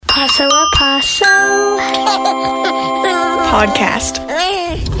Paso a Paso podcast.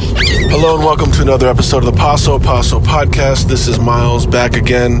 Hello and welcome to another episode of the Paso a Paso podcast. This is Miles back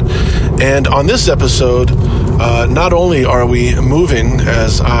again. And on this episode, not only are we moving,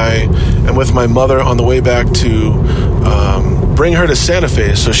 as I am with my mother on the way back to bring her to Santa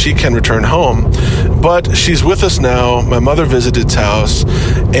Fe so she can return home, but she's with us now. My mother visited Taos,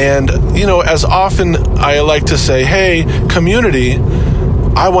 and, you know, as often I like to say, hey, community,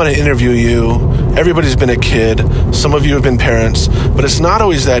 I want to interview you. Everybody's been a kid. Some of you have been parents, but it's not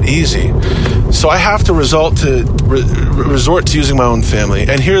always that easy. So I have to resort to using my own family.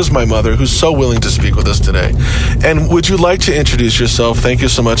 And here's my mother, who's so willing to speak with us today. And would you like to introduce yourself? Thank you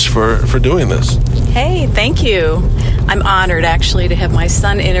so much for doing this. Hey, thank you. I'm honored, actually, to have my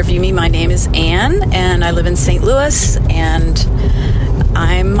son interview me. My name is Ann, and I live in St. Louis, and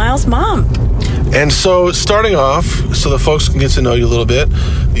I'm Miles' mom. And so starting off, so the folks can get to know you a little bit,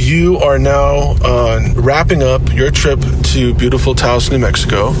 you are now wrapping up your trip to beautiful Taos, New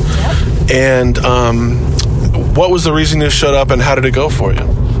Mexico. Yep. And what was the reason you showed up, and how did it go for you?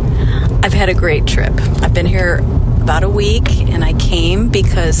 I've had a great trip. I've been here about a week, and I came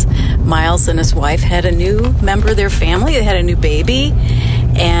because Miles and his wife had a new member of their family. They had a new baby,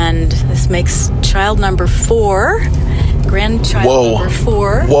 and this makes child number 4. Grandchild number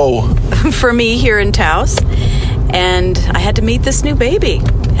 4. Whoa. For me here in Taos. And I had to meet this new baby.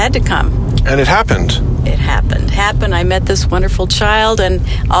 Had to come. And it happened. It happened. I met this wonderful child and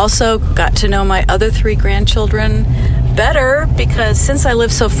also got to know my other 3 grandchildren better, because since I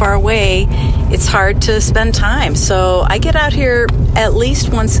live so far away, it's hard to spend time. So I get out here at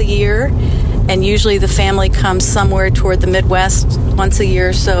least once a year, and usually the family comes somewhere toward the Midwest once a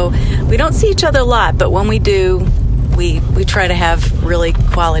year. So we don't see each other a lot, but when we do, we try to have really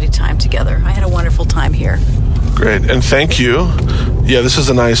quality time together. I had a wonderful time here. Great, and thank you. Yeah, this is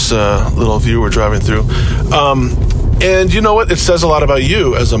a nice little view we're driving through. And you know what? It says a lot about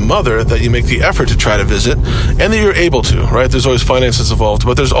you as a mother that you make the effort to try to visit, and that you're able to, right? There's always finances involved,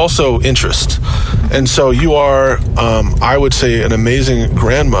 but there's also interest. And so you are, I would say, an amazing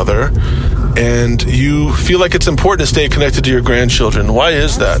grandmother, and you feel like it's important to stay connected to your grandchildren. Why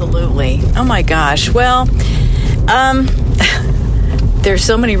is that? Absolutely. Oh my gosh. Well, there's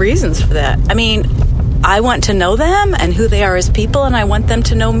so many reasons for that. I mean, I want to know them and who they are as people, and I want them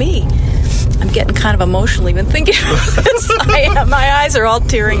to know me. I'm getting kind of emotional even thinking about this. My eyes are all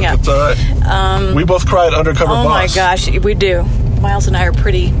tearing up. That's all right. We both cried Undercover Boss. Oh my gosh, we do. Miles and I are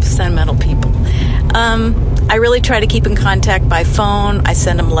pretty sentimental people. I really try to keep in contact by phone. I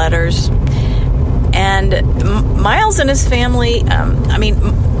send him letters. And Miles and his family,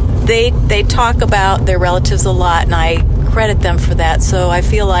 they talk about their relatives a lot, and I credit them for that. So I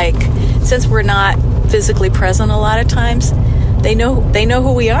feel like since we're not physically present a lot of times, they know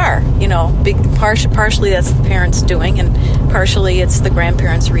who we are. You know, partially that's the parents doing, and partially it's the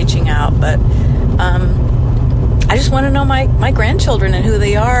grandparents reaching out. But I just want to know my grandchildren and who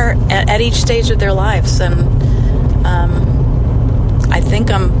they are at each stage of their lives. And I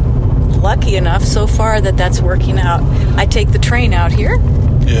think I'm lucky enough so far that that's working out. I take the train out here.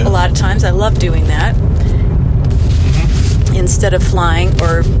 Yeah. A lot of times. I love doing that instead of flying,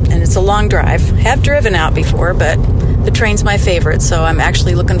 and it's a long drive. Have driven out before, but the train's my favorite, so I'm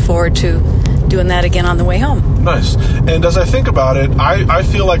actually looking forward to doing that again on the way home. Nice. And as I think about it, I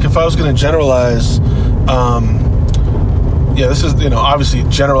feel like if I was going to generalize, this is, obviously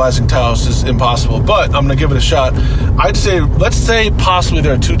generalizing Taos is impossible, but I'm going to give it a shot. Let's say possibly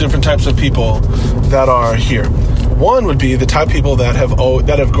there are 2 different types of people that are here. One would be the type of people that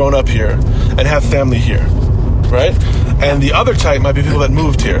have grown up here and have family here, right? And the other type might be people that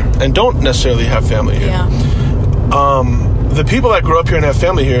moved here and don't necessarily have family here. Yeah. The people that grew up here and have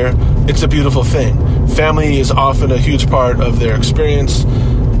family here, it's a beautiful thing. Family is often a huge part of their experience,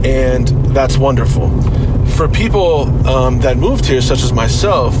 and that's wonderful. For people that moved here, such as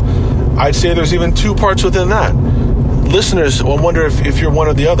myself, I'd say there's even 2 parts within that. Listeners will wonder if you're one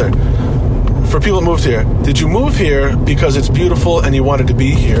or the other. For people that moved here, did you move here because it's beautiful and you wanted to be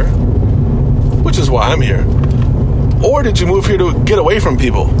here, which is why I'm here? Or did you move here to get away from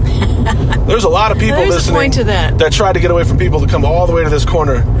people? There's a lot of people listening that try to get away from people to come all the way to this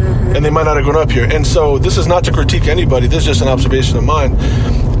corner, and they might not have grown up here. And so this is not to critique anybody. This is just an observation of mine.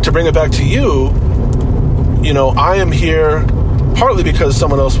 To bring it back to you, I am here partly because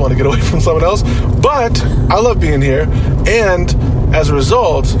someone else wanted to get away from someone else, but I love being here. And as a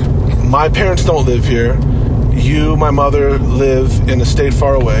result, my parents don't live here. You, my mother, live in a state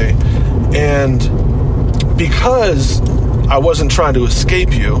far away. And because I wasn't trying to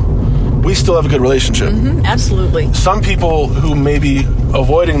escape you, we still have a good relationship. Absolutely. Some people who may be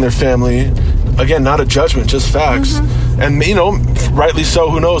avoiding their family, again, not a judgment, just facts. And, you know, rightly so,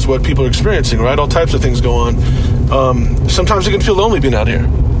 who knows what people are experiencing, right? All types of things go on. Sometimes it can feel lonely being out here.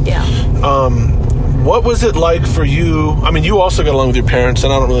 Yeah. What was it like for you? I mean, you also got along with your parents,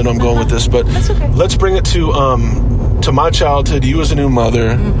 and I don't really know I'm going with this, but That's okay. Let's bring it to my childhood, you as a new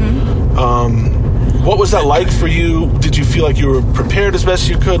mother. What was that like for you? Did you feel like you were prepared as best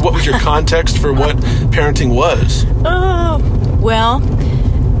you could? What was your context for what parenting was? Oh, well,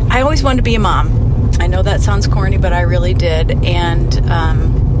 I always wanted to be a mom. I know that sounds corny, but I really did. And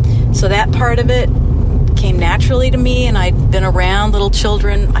so that part of it came naturally to me, and I'd been around little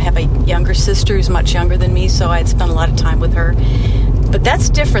children. I have a younger sister who's much younger than me, so I'd spent a lot of time with her. But that's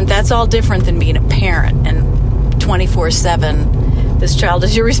different. That's all different than being a parent and 24/7. This child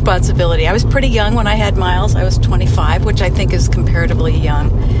is your responsibility. I was pretty young when I had Miles. I was 25, which I think is comparatively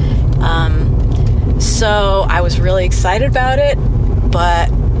young. So I was really excited about it,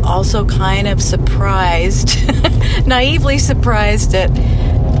 but also kind of surprised, naively surprised at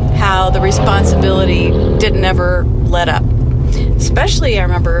how the responsibility didn't ever let up. Especially, I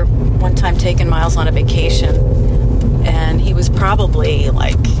remember one time taking Miles on a vacation, and he was probably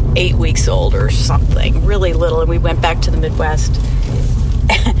like 8 weeks old or something, really little, and we went back to the Midwest.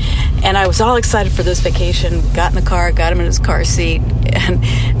 And I was all excited for this vacation, got in the car, got him in his car seat, and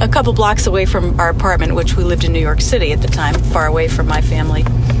a couple blocks away from our apartment, which we lived in New York City at the time, far away from my family,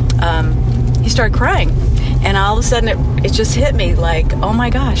 he started crying. And all of a sudden it just hit me like, oh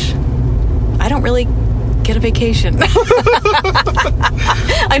my gosh, I don't really get a vacation.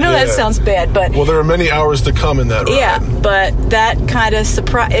 I know that sounds bad, but... Well, there are many hours to come in that ride. Yeah, but that kind of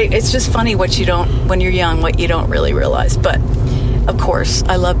surprise... It's just funny what you don't... When you're young, what you don't really realize. But, of course,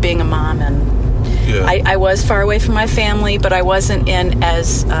 I love being a mom, and I was far away from my family, but I wasn't in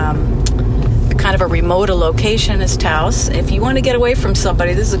as kind of a remote a location as Taos. If you want to get away from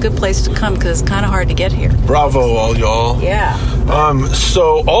somebody, this is a good place to come, because it's kind of hard to get here. Bravo, all y'all. Yeah.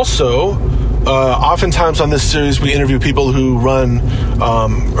 So, also... oftentimes on this series, we interview people who run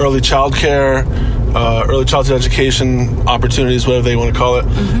early child care, early childhood education opportunities, whatever they want to call it.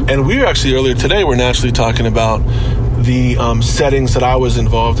 And we were actually earlier today, we're naturally talking about the settings that I was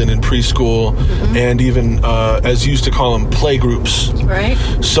involved in preschool and even, as you used to call them, play groups. Right.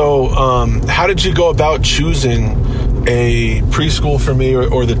 So how did you go about choosing a preschool for me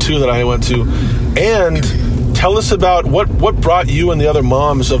or the two that I went to? And tell us about what brought you and the other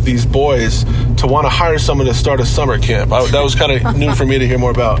moms of these boys to want to hire someone to start a summer camp. That was kind of new for me to hear more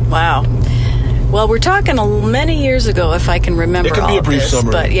about. Wow. Well, we're talking many years ago, if I can remember. It can be a brief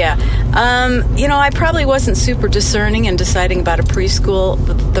summary. But yeah, I probably wasn't super discerning in deciding about a preschool.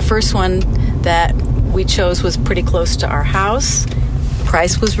 The first one that we chose was pretty close to our house.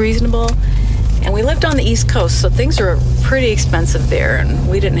 Price was reasonable. And we lived on the East Coast, so things were pretty expensive there, and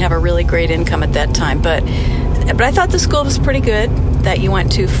we didn't have a really great income at that time. But I thought the school was pretty good, that you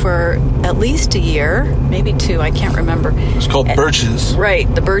went to for at least a year, maybe 2, I can't remember. It's called Birches. Right,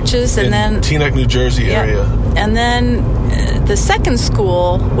 the Birches, and then Teaneck, New Jersey area. And then the second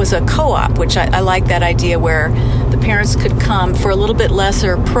school was a co-op, which I like that idea, where the parents could come for a little bit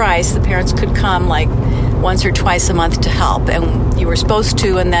lesser price. The parents could come like once or twice a month to help, and you were supposed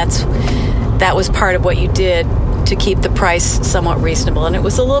to, and that was part of what you did to keep the price somewhat reasonable. And it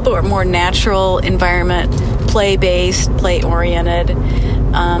was a little bit more natural environment, play-based, play-oriented,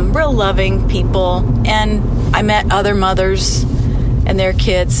 real loving people. And I met other mothers and their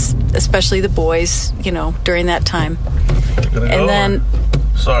kids, especially the boys, during that time. And then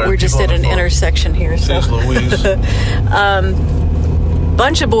we're just at an intersection here. So. Louise.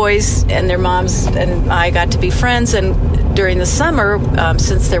 Bunch of boys and their moms and I got to be friends, and during the summer,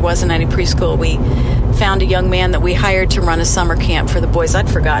 since there wasn't any preschool, we found a young man that we hired to run a summer camp for the boys. I'd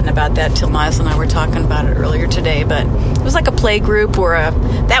forgotten about that till Miles and I were talking about it earlier today, but it was like a play group or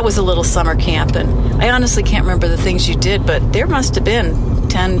that was a little summer camp, and I honestly can't remember the things you did, but there must have been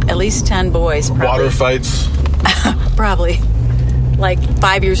at least 10 boys. Probably. Water fights? Probably. Like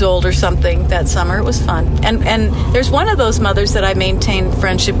 5 years old or something that summer. It was fun. And there's one of those mothers that I maintained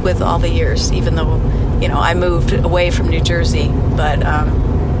friendship with all the years, even though, I moved away from New Jersey. But,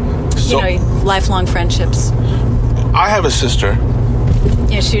 lifelong friendships. I have a sister.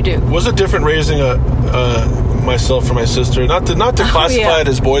 Yes, you do. Was it different raising myself or my sister? Not to classify it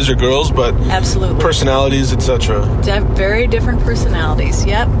as boys or girls, but absolutely personalities, etc. Very different personalities,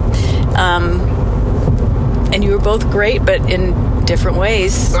 yep. And you were both great, but in different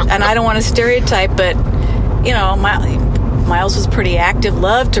ways. And I don't want to stereotype, but Miles was pretty active,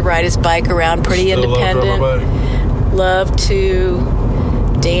 loved to ride his bike around, pretty independent, loved to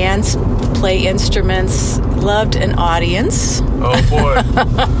dance, play instruments, loved an audience. Oh boy,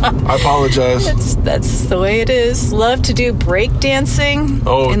 I apologize. That's the way it is. Loved to do break dancing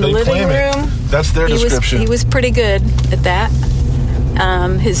in the living room. That's their description. He was pretty good at that.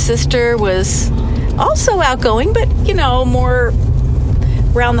 His sister was also outgoing, but more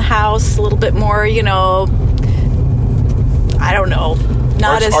around the house, a little bit more, I don't know,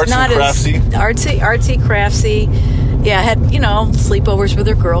 not as artsy craftsy. Yeah, had sleepovers with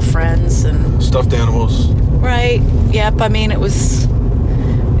her girlfriends and stuffed animals. Right. Yep. I mean, it was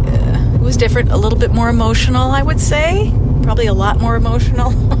different, a little bit more emotional, I would say. Probably a lot more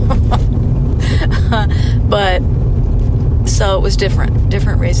emotional. But so it was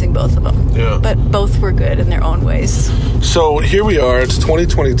different raising both of them. Yeah. But both were good in their own ways. So here we are. It's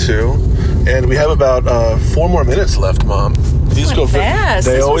 2022, and we have about 4 more minutes left, Mom. These go fast.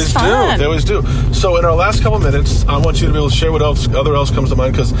 They always do. They always do. So in our last couple minutes, I want you to be able to share what else comes to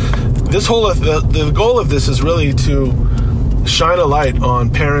mind, because this whole the goal of this is really to shine a light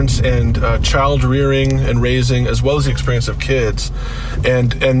on parents and child rearing and raising, as well as the experience of kids,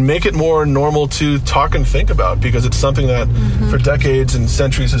 and make it more normal to talk and think about, because it's something that for decades and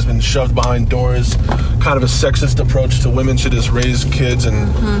centuries has been shoved behind doors, kind of a sexist approach to women should just raise kids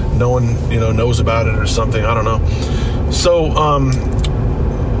and no one knows about it or something. I don't know. So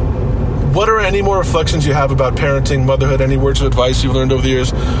what are any more reflections you have about parenting, motherhood, any words of advice you've learned over the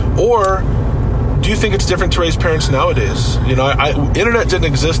years? Or do you think it's different to raise parents nowadays? Internet didn't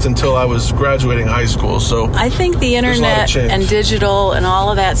exist until I was graduating high school, so I think the internet and digital and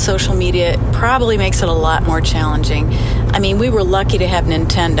all of that social media probably makes it a lot more challenging. I mean, we were lucky to have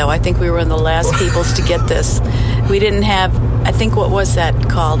Nintendo. I think we were one of the last peoples to get this. We didn't have, I think, what was that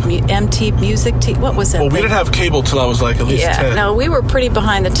called? MT Music? What was that? Well, we didn't have cable till I was like at least 10. No, we were pretty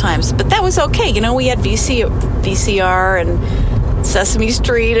behind the times, but that was okay. We had VCR and Sesame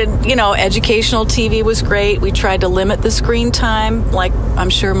Street, and educational TV was great. We tried to limit the screen time, like I'm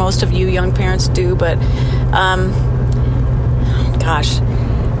sure most of you young parents do, but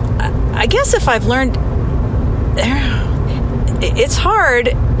I guess if I've learned, it's hard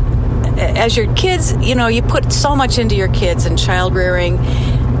as your kids, you put so much into your kids and child rearing,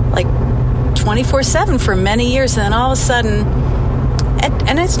 like 24/7 for many years, and then all of a sudden,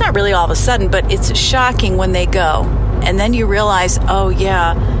 and it's not really all of a sudden, but it's shocking when they go. And then you realize, oh,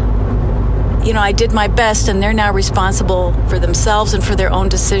 yeah, I did my best, and they're now responsible for themselves and for their own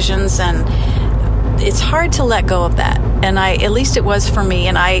decisions. And it's hard to let go of that. And at least it was for me.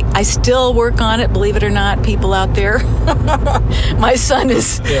 And I still work on it, believe it or not, people out there. My son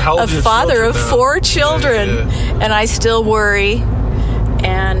is a father of 4 children, and I still worry.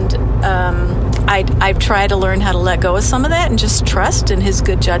 And I've tried to learn how to let go of some of that and just trust in his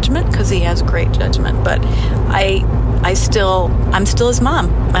good judgment, because he has great judgment. But I'm still his mom,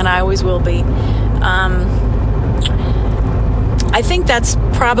 and I always will be. I think that's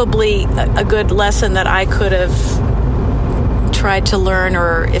probably a good lesson that I could have tried to learn,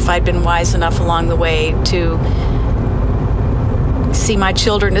 or if I'd been wise enough along the way to see my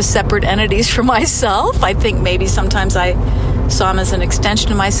children as separate entities from myself. I think maybe sometimes I saw them as an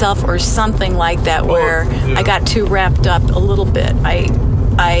extension of myself or something like that, where I got too wrapped up a little bit.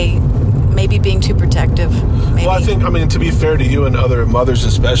 I maybe being too protective. Maybe. Well, I think, to be fair to you and other mothers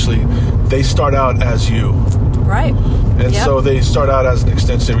especially, they start out as you. Right. And so they start out as an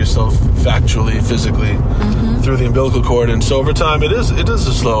extension of yourself, factually, physically, through the umbilical cord. And so over time, it is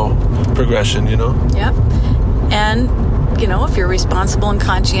a slow progression, Yep. And, if you're responsible and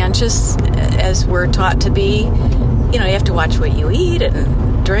conscientious, as we're taught to be, you have to watch what you eat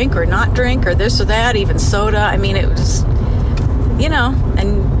and drink or not drink or this or that, even soda. It was,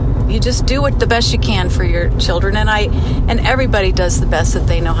 and you just do the best you can for your children. And everybody does the best that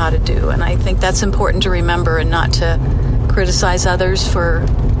they know how to do. And I think that's important to remember, and not to criticize others for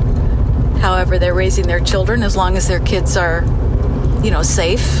however they're raising their children, as long as their kids are,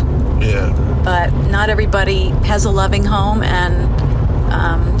 safe. Yeah. But not everybody has a loving home, and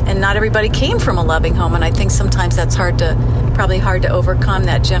not everybody came from a loving home. And I think sometimes that's probably hard to overcome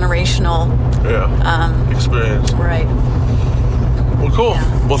that generational experience. Right. Well, cool.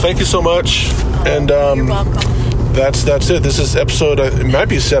 Yeah. Well, thank you so much. And you're welcome. That's it. This is episode, it might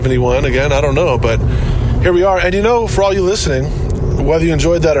be 71 again, I don't know, but here we are. And for all you listening, whether you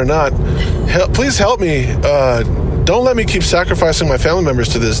enjoyed that or not, please help me. Don't let me keep sacrificing my family members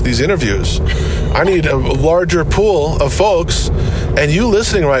to these interviews. I need a larger pool of folks, and you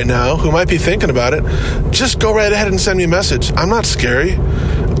listening right now who might be thinking about it, just go right ahead and send me a message. I'm not scary.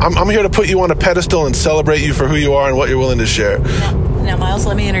 I'm here to put you on a pedestal and celebrate you for who you are and what you're willing to share. Now, Miles,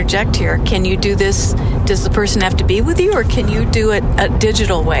 let me interject here. Can you do this does the person have to be with you, or can you do it a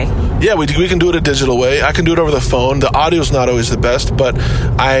digital way? Yeah, we can do it a digital way. I can do it over the phone. The audio's not always the best, but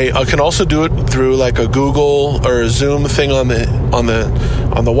I can also do it through like a Google or a Zoom thing on the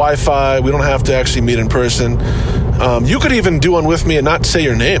Wi-Fi. We don't have to actually meet in person. You could even do one with me and not say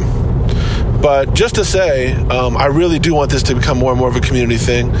your name. But just to say, I really do want this to become more and more of a community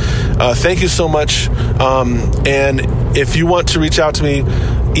thing. Thank you so much. And if you want to reach out to me,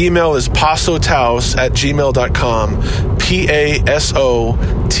 email is pasotaos@gmail.com,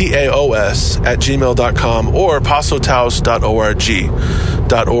 pasotaos@gmail.com, or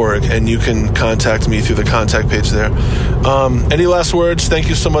pasotaos.org, and you can contact me through the contact page there. Any last words? Thank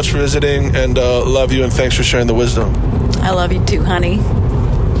you so much for visiting, and love you, and thanks for sharing the wisdom. I love you too, honey.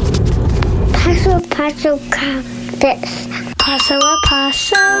 Paso, Paso, this. Paso a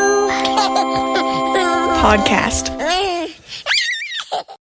Paso. Podcast.